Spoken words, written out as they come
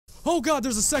Oh god,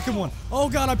 there's a second one. Oh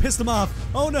god, I pissed him off.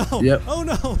 Oh no. Yep. Oh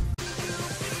no.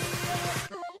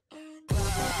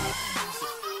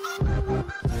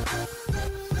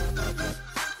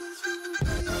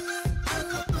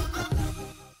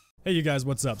 Hey you guys,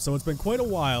 what's up? So it's been quite a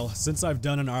while since I've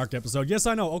done an ARK episode. Yes,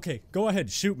 I know. Okay, go ahead,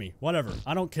 shoot me. Whatever.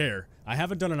 I don't care. I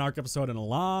haven't done an ARK episode in a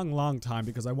long time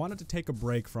because I wanted to take a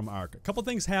break from ARK. A couple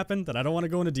things happened that I don't want to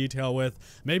go into detail with.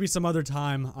 Maybe some other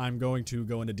time I'm going to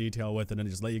go into detail with it and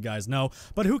just let you guys know.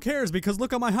 But who cares, because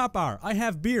look at my hotbar. I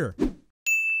have beer.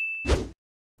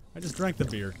 I just drank the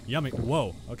beer. Yummy.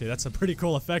 Whoa. Okay, that's a pretty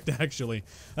cool effect, actually.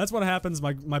 That's what happens.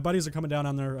 My buddies are coming down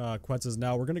on their Quetzes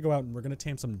now. We're going to go out and we're going to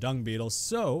tame some Dung Beetles.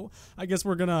 So, I guess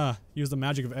we're going to use the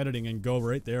magic of editing and go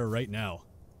right there, right now.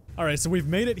 Alright, so we've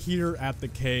made it here at the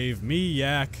cave. Me,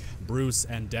 Yak, Bruce,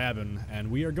 and Dabin. And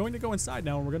we are going to go inside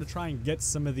now and we're going to try and get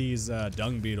some of these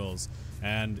Dung Beetles.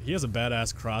 And he has a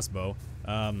badass crossbow.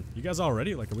 You guys all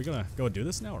ready? Like, are we going to go do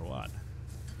this now or what?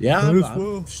 Yeah,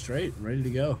 I'm straight, ready to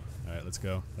go. Alright, let's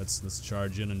go. Let's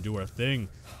charge in and do our thing.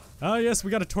 Oh yes,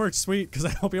 we got a torch, sweet, because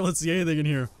I won't be able to see anything in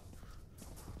here.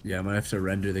 Yeah, I might have to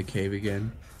render the cave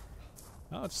again.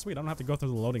 Oh, it's sweet. I don't have to go through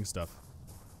the loading stuff.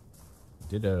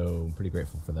 Ditto. I'm pretty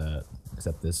grateful for that.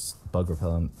 Except this bug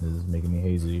repellent is making me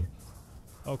hazy.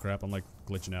 Oh crap, I'm like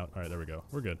glitching out. Alright, there we go.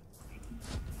 We're good.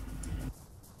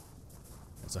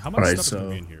 So how much stuff is going to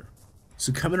be in here?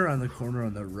 So coming around the corner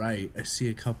on the right, I see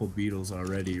a couple beetles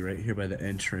already right here by the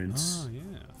entrance. Oh yeah.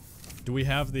 Do we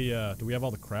have the do we have all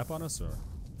the crap on us, or?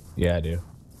 Yeah, I do.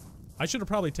 I should have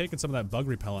probably taken some of that bug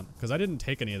repellent because I didn't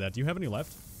take any of that. Do you have any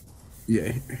left?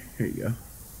 Yeah, here you go.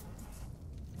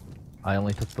 I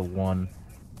only took the one.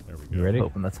 There we go. You ready?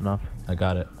 Hoping that's enough. I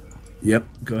got it. Yep,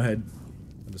 go ahead.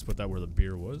 And just put that where the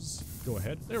beer was. Go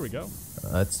ahead. There we go.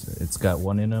 It's got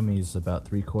one in him. He's about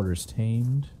 3/4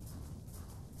 tamed.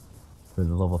 For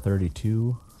the level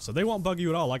 32. So they won't bug you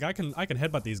at all. Like I can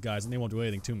headbutt these guys and they won't do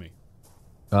anything to me.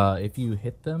 If you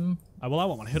hit them. Well, I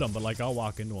won't hit them, but like I'll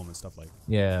walk into them and stuff like.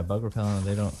 Yeah, bug repellent.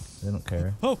 They don't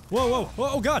care. Oh, whoa,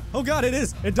 oh god, it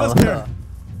is. It does care.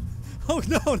 Oh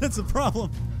no, that's a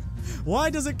problem. Why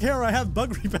does it care? I have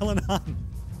bug repellent on.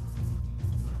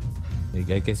 I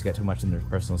guess you got too much in their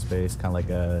personal space, kind of like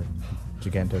a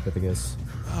Gigantopithecus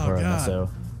or a Meso.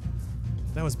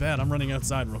 That was bad. I'm running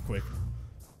outside real quick.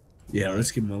 Yeah,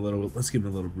 let's give him a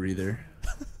little breather.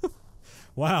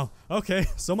 Wow. Okay,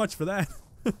 so much for that.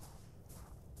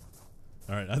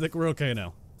 All right, I think we're okay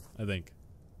now. I think.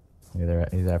 Yeah,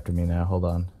 he's after me now. Hold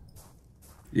on.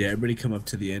 Yeah, everybody come up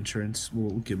to the entrance.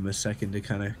 We'll give him a second to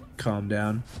kind of calm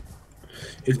down.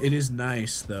 It is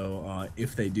nice, though,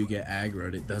 if they do get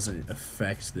aggroed, it doesn't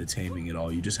affect the taming at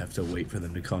all. You just have to wait for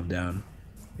them to calm down.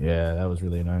 Yeah, that was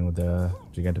really annoying with the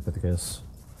Gigantopithecus.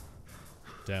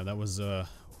 Damn, that was,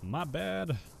 my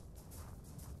bad.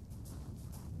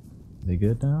 They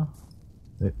good now?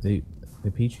 They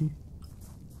peachy?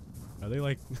 Are they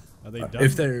like, are they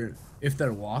done? If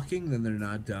they're walking, then they're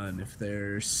not done. If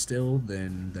they're still,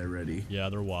 then they're ready. Yeah,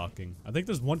 they're walking. I think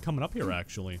there's one coming up here,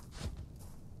 actually.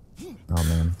 Oh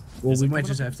man. Well, we might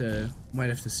just have to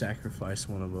sacrifice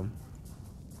one of them.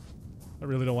 I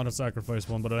really don't want to sacrifice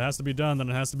one, but it has to be done, then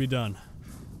it has to be done.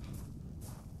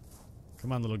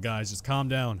 Come on, little guys, just calm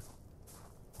down.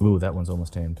 Ooh, that one's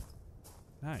almost tamed.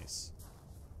 Nice.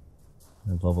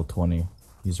 At level 20.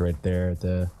 He's right there at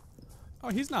the... Oh,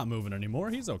 he's not moving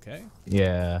anymore. He's okay.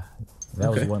 Yeah. That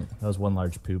Okay. was one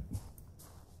large poop.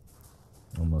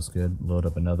 Almost good. Load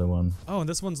up another one. Oh, and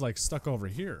this one's like stuck over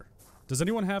here. Does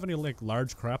anyone have any like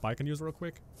large crap I can use real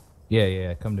quick?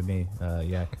 Yeah, come to me,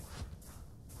 Yak.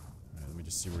 Alright, let me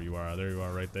just see where you are. There you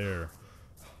are right there.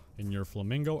 In your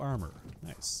flamingo armor.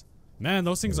 Nice. Man,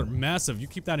 those things are massive. You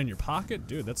keep that in your pocket?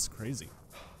 Dude, that's crazy.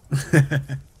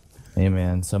 Hey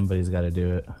man, somebody's got to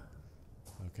do it.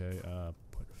 Okay,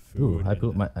 put food. Ooh,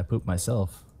 I pooped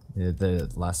myself. The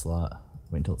last lot.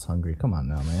 Wait until it's hungry. Come on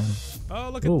now, man. Oh,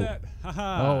 look at that.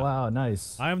 Haha. Oh wow,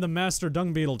 nice. I am the master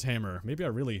Dung Beetle tamer. Maybe I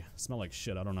really smell like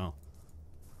shit. I don't know.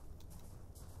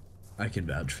 I can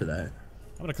vouch for that.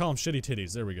 I'm gonna call them shitty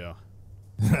titties. There we go.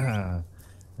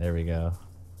 There we go.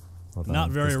 Hold on. Not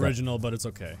very original, but it's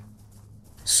okay.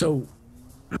 So,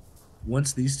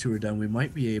 once these two are done, we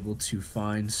might be able to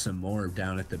find some more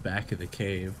down at the back of the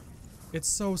cave. It's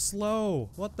so slow.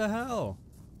 What the hell?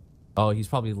 Oh, he's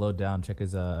probably low down. Check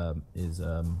his No,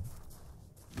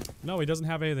 he doesn't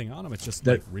have anything on him. It's just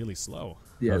like really slow.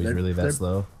 Yeah, oh, he's really that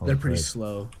slow? They're pretty frick.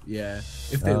 slow. Yeah.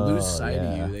 If they lose sight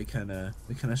of you, they kind of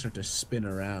start to spin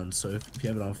around. So if you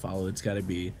have it on follow, it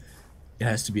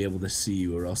has to be able to see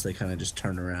you, or else they kind of just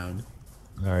turn around.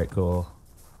 All right, cool.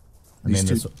 I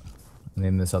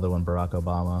named this other one Barack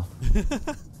Obama.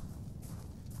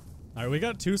 All right, we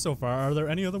got 2 so far. Are there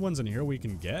any other ones in here we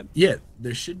can get? Yeah,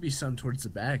 there should be some towards the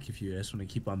back if you guys want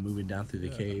to keep on moving down through the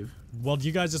cave. Well, do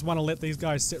you guys just want to let these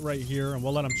guys sit right here and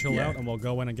we'll let them chill Yeah. out and we'll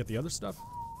go in and get the other stuff?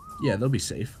 Yeah, they'll be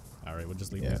safe. All right, we'll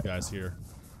just leave these guys here.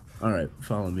 All right,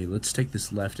 follow me. Let's take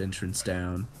this left entrance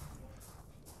down.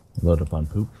 Load up on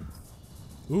poop.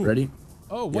 Ooh. Ready?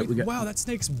 Oh, Yep, wait, we got- wow, that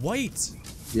snake's white.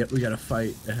 Yep, we got a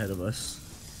fight ahead of us.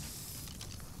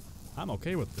 I'm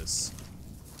okay with this.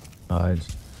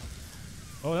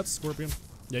 Oh, that's a scorpion.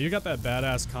 Yeah, you got that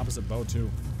badass composite bow, too.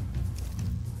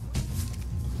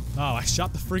 Oh, I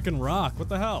shot the freaking rock. What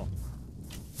the hell?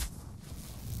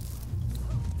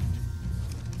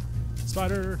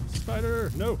 Spider!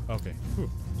 Spider! No! Okay.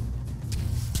 Whew.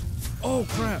 Oh,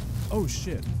 crap! Oh,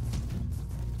 shit.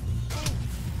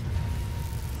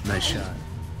 Nice shot.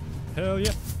 Hell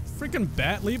yeah. Freaking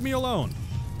bat, leave me alone.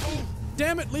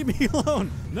 Damn it, leave me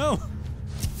alone. No.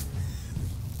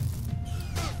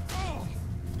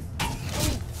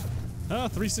 Ah,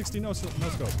 360 no scope.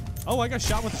 Oh, I got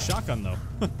shot with a shotgun though.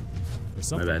 Or My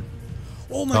something. bad.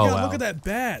 Oh my Oh, god, wow. look at that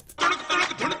bat.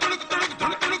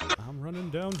 I'm running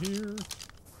down here.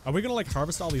 Are we gonna like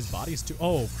harvest all these bodies too?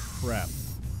 Oh crap.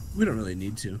 We don't really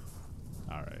need to.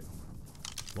 Alright.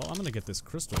 Well, I'm gonna get this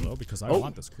crystal though because I Oh.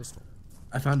 want this crystal.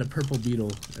 I found a purple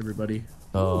beetle, everybody.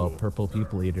 Oh, Ooh. purple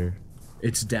people eater.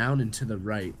 It's down and to the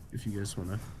right, if you guys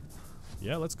wanna.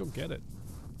 Yeah, let's go get it.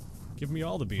 Give me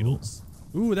all the beetles.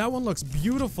 Ooh, that one looks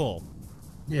beautiful.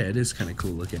 Yeah, it is kind of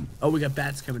cool looking. Oh, we got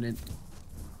bats coming in.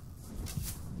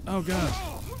 Oh god.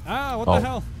 Ah, what Oh. the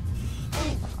hell?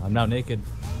 I'm now naked.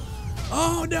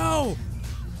 Oh no!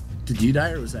 Did you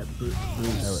die or was that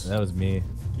That was me.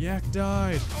 Yak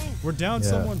died. We're down Yeah.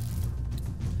 someone.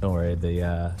 Don't worry,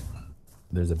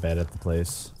 there's a bed at the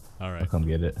place. I'll Alright. come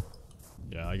get it.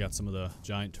 Yeah, I got some of the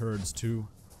giant turds too.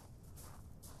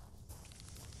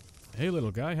 Hey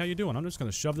little guy, how you doing? I'm just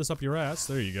gonna shove this up your ass.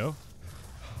 There you go.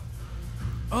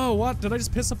 Oh, what? Did I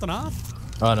just piss something off?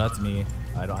 Oh, no, that's me.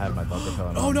 I don't have my bunker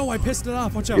pellet on. Oh no, I pissed it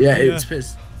off. Watch out. Yeah, Yeah. it's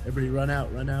pissed. Everybody run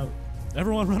out, run out.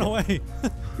 Everyone run away.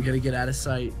 We gotta get out of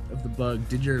sight of the bug.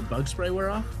 Did your bug spray wear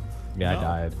off? Yeah, No. I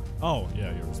died. Oh,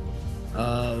 yeah, yours.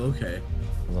 Okay.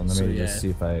 Hold on, let So, me yeah. just see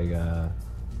if I,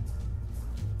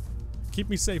 Keep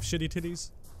me safe, shitty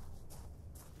titties.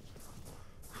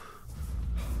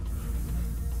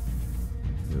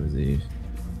 it was the...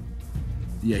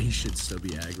 Yeah, he should still be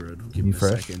aggroed. Give You him a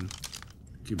fresh? second.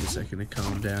 Give him a second to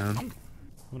calm down. I'm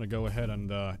gonna go ahead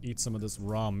and eat some of this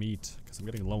raw meat because I'm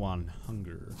getting low on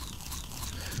hunger.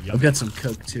 Yup. I've got some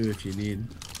cooked too if you need.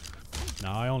 No,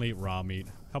 I only eat raw meat.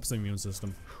 Helps the immune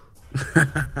system.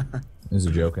 There's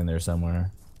a joke in there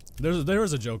somewhere. There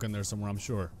is a joke in there somewhere, I'm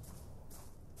sure.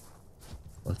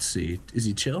 Let's see. Is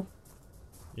he chill?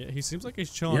 Yeah, he seems like he's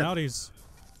chilling Yep. out. He's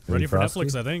he ready for frosty?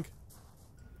 Netflix, I think.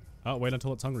 Oh, wait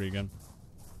until it's hungry again.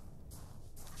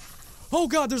 Oh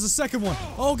god, there's a second one.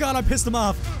 Oh god, I pissed him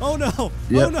off. Oh no.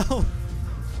 Yep. Oh no.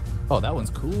 Oh, that one's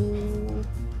cool.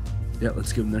 Yeah,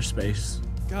 let's give him their space.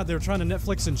 God, they were trying to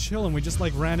Netflix and chill, and we just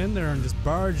like ran in there and just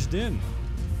barged in.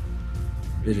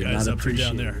 They did guys not up to appreciate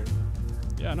down there? it.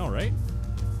 Yeah, I know, right?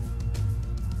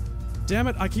 Damn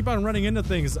it, I keep on running into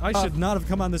things. I should not have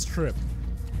come on this trip.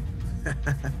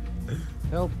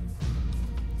 Help.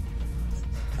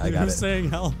 I got Who's it. saying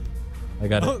help? I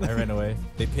got Oh, it. I ran away.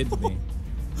 They pinned me.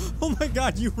 Oh my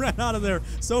god, you ran out of there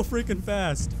so freaking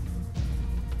fast.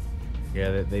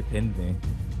 Yeah, they pinned me.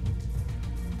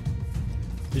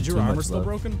 Did your Too armor much still love.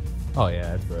 broken? Oh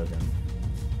yeah, it's broken.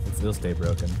 It'll stay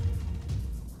broken.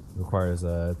 Requires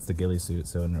it's the ghillie suit,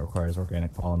 so it requires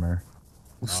organic polymer.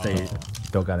 We'll stay.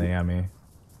 Don't got any on me.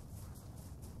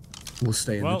 We'll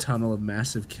stay in Well- the tunnel of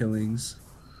massive killings.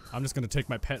 I'm just gonna take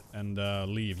my pet and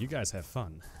leave. You guys have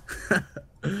fun.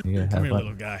 You Come here,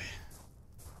 little guy.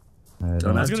 I Don't I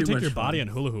don't was have gonna too take much your body fun. and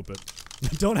hula hoop it.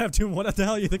 Don't have to. What the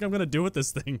hell you think I'm gonna do with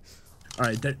this thing? All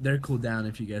right, they're cooled down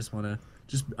if you guys want to.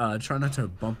 Just try not to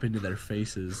bump into their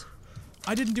faces.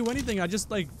 I didn't do anything. I just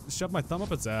like shoved my thumb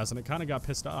up its ass and it kind of got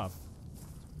pissed off.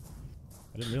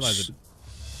 I didn't realize it.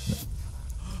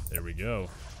 There we go.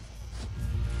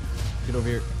 Get over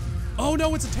here. Oh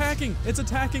no, it's attacking! It's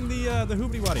attacking the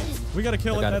hoobity buddy. We gotta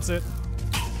kill I it. got it. That's it.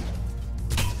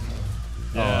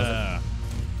 Yeah,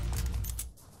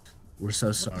 We're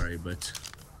so sorry, but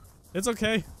it's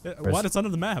okay. What? It's under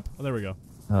the map. Oh, there we go.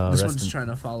 this one's trying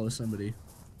to follow somebody.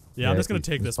 Yeah, I'm just gonna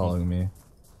take he's this one. following me.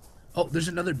 Oh, there's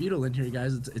another beetle in here,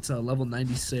 guys. It's a level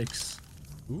 96.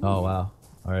 Ooh. Oh wow.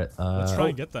 All right. Let's try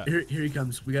and get that. Here he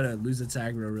comes. We gotta lose its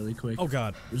aggro really quick. Oh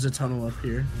god. There's a tunnel up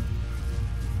here.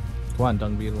 Come on,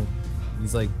 Dung Beetle.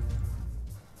 He's like.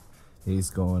 He's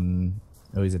going.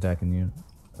 Oh, he's attacking you.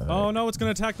 Oh no, it's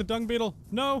gonna attack the dung beetle.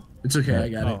 No. It's okay, I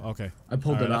got it. Oh, okay. I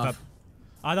pulled it off.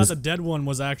 I thought the dead one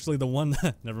was actually the one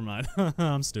that. Never mind.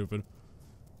 I'm stupid.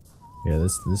 Yeah,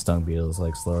 this dung beetle is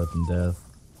like slower than death.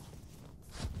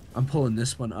 I'm pulling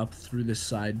this one up through the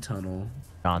side tunnel.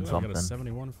 On Ooh, I something. got a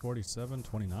 71, 47,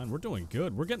 29. We're doing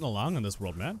good. We're getting along in this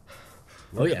world, man.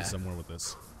 We're Oh getting yeah. somewhere with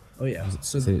this. Oh yeah.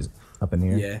 So See, it's up in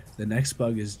here. yeah, the next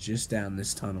bug is just down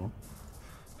this tunnel.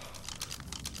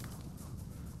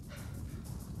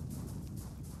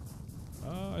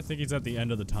 I think he's at the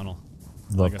end of the tunnel.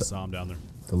 I Love think I saw him down there.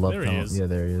 The love There he tunnel. is. Yeah,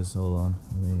 there he is. Hold on.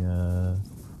 Let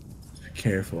me,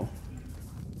 Careful.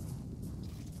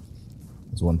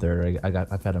 it's 1/3.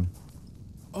 I fed him.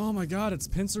 Oh my god, its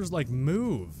pincers like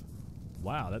move.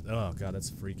 Wow, that, oh god, that's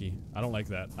freaky. I don't like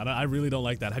that. I really don't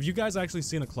like that. Have you guys actually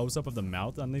seen a close-up of the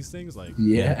mouth on these things? Like,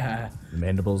 Yeah. The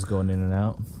mandibles going in and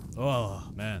out. oh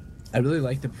man. I really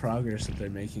like the progress that they're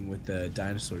making with the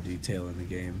dinosaur detail in the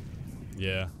game.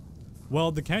 Yeah. Well,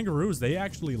 the kangaroos, they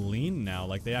actually lean now.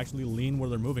 Like, they actually lean where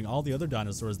they're moving. All the other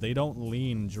dinosaurs, they don't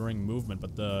lean during movement,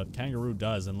 but the kangaroo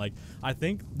does. And, like, I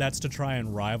think that's to try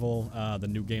and rival the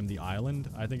new game, The Island,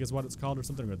 I think is what it's called, or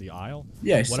something, or The Isle.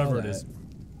 Yeah, I Whatever saw it that. is.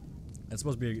 It's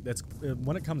supposed to be,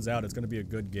 when it comes out, it's going to be a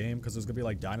good game, because there's going to be,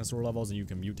 like, dinosaur levels, and you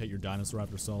can mutate your dinosaur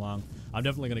after so long. I'm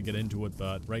definitely going to get into it,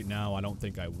 but right now, I don't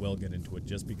think I will get into it,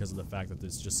 just because of the fact that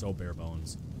it's just so bare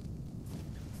bones.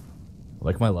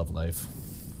 Like my love life.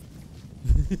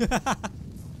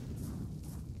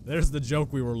 There's the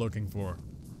joke we were looking for.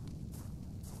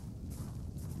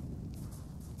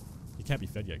 He can't be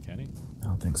fed yet, can he? I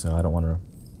don't think so. I don't want to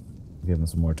give him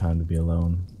some more time to be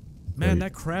alone. Man,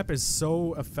 that crap is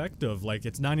so effective. Like,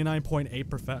 it's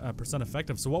 99.8%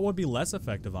 effective. So what would be less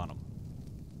effective on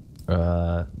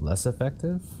him? Less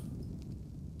effective?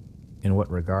 In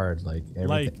what regard? Like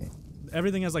everything? Like,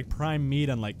 everything has, like, prime meat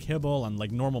and, like, kibble and,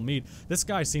 like, normal meat. This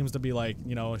guy seems to be, like,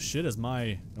 you know, shit is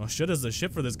the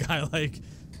shit for this guy. Like,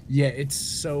 Yeah, it's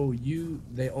so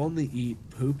they only eat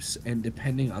poops, and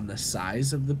depending on the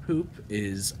size of the poop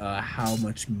is how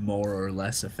much more or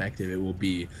less effective it will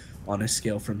be on a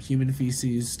scale from human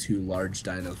feces to large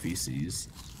dino feces.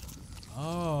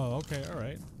 oh, okay,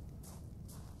 alright.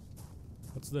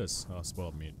 What's this? Oh,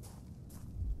 spoiled meat.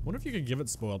 Wonder if you could give it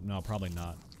spoiled. No, probably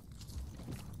not.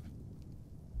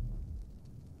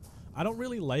 I don't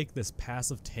really like this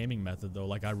passive taming method though.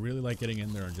 Like, I really like getting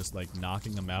in there and just like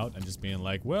knocking them out and just being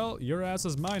like, well, your ass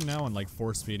is mine now, and like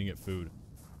force feeding it food.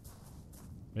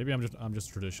 Maybe I'm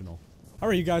just traditional.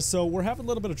 Alright, you guys, so we're having a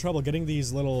little bit of trouble getting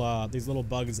these little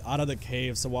bugs out of the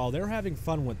cave. So while they're having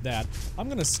fun with that, I'm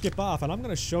gonna skip off and I'm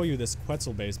gonna show you this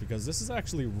Quetzal base, because this is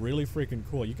actually really freaking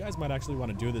cool. You guys might actually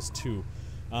want to do this too.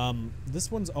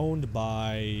 This one's owned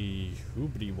by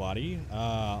Hoobity Waddy.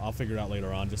 I'll figure it out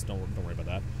later on. Just don't worry about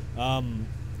that.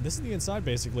 This is the inside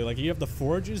basically. Like, you have the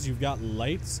forges, you've got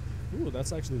lights. Ooh,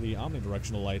 that's actually the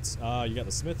omnidirectional lights. You got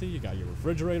the smithy, you got your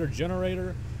refrigerator,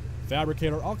 generator,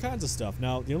 fabricator, all kinds of stuff.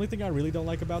 Now, the only thing I really don't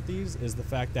like about these is the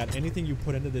fact that anything you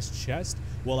put into this chest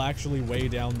will actually weigh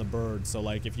down the bird. So,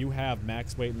 like, if you have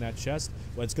max weight in that chest,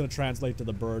 well, it's going to translate to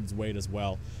the bird's weight as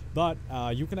well. But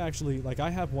you can actually, like,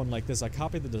 I have one like this. I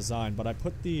copied the design, but I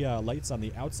put the lights on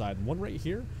the outside, one right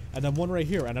here, and then one right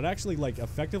here, and it actually, like,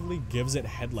 effectively gives it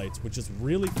headlights, which is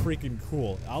really freaking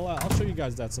cool. I'll show you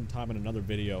guys that sometime in another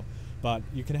video. But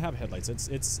you can have headlights.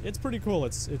 It's pretty cool.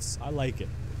 I like it.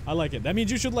 I like it. That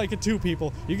means you should like it too,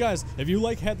 people. You guys, if you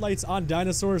like headlights on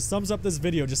dinosaurs, thumbs up this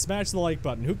video. Just smash the like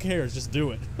button. Who cares? Just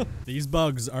do it. These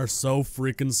bugs are so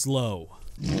freaking slow.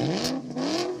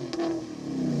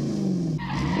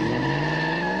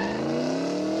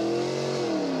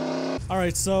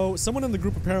 Alright, so someone in the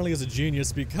group apparently is a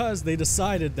genius, because they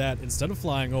decided that instead of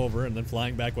flying over and then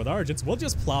flying back with Argents, we'll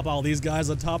just plop all these guys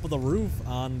on top of the roof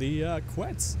on the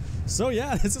Quetz. So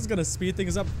yeah, this is gonna speed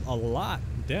things up a lot.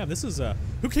 Damn, this is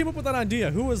who came up with that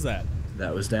idea? Who was that?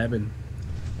 That was Dabin.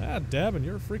 Ah, Dabin,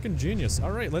 you're a freaking genius.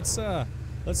 Alright, let's oh,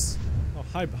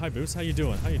 hi Boots, how you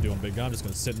doing? How you doing, big guy? I'm just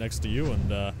gonna sit next to you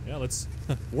and yeah, let's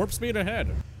warp speed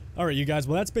ahead. Alright, you guys,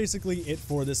 well, that's basically it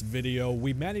for this video.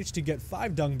 We managed to get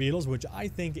 5 dung beetles, which I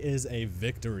think is a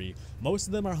victory. Most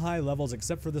of them are high levels,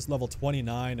 except for this level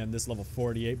 29 and this level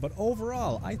 48, but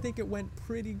overall, I think it went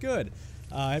pretty good.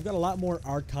 I've got a lot more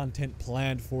ARK content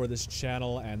planned for this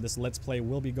channel, and this Let's Play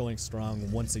will be going strong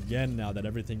once again now that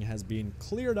everything has been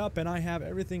cleared up and I have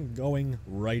everything going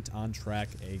right on track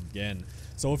again.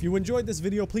 So if you enjoyed this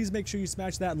video, please make sure you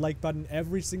smash that like button.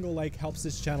 Every single like helps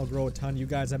this channel grow a ton. You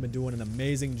guys have been doing an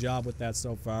amazing job with that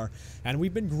so far, and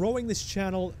we've been growing this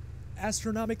channel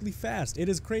astronomically fast. It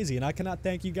is crazy, and I cannot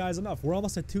thank you guys enough. We're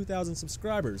almost at 2,000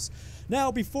 subscribers.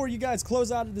 Now, before you guys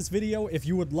close out of this video, if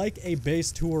you would like a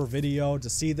base tour video to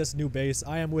see this new base,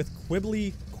 I am with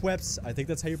Quibbly Quips, I think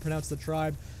that's how you pronounce the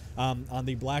tribe, on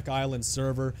the Black Island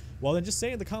server. Well, then just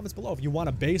say in the comments below if you want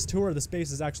a base tour. This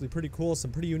base is actually pretty cool,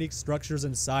 some pretty unique structures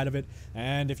inside of it.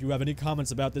 And if you have any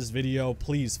comments about this video,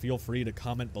 please feel free to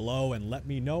comment below and let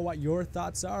me know what your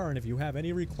thoughts are and if you have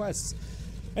any requests.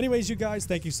 Anyways, you guys,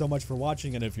 thank you so much for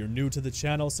watching, and if you're new to the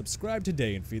channel, subscribe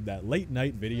today and feed that late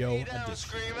night video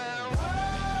addiction.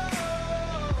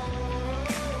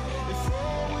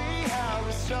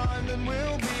 Then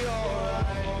we'll be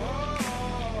alright.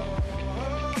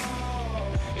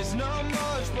 It's not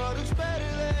much, but it's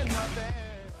better than nothing.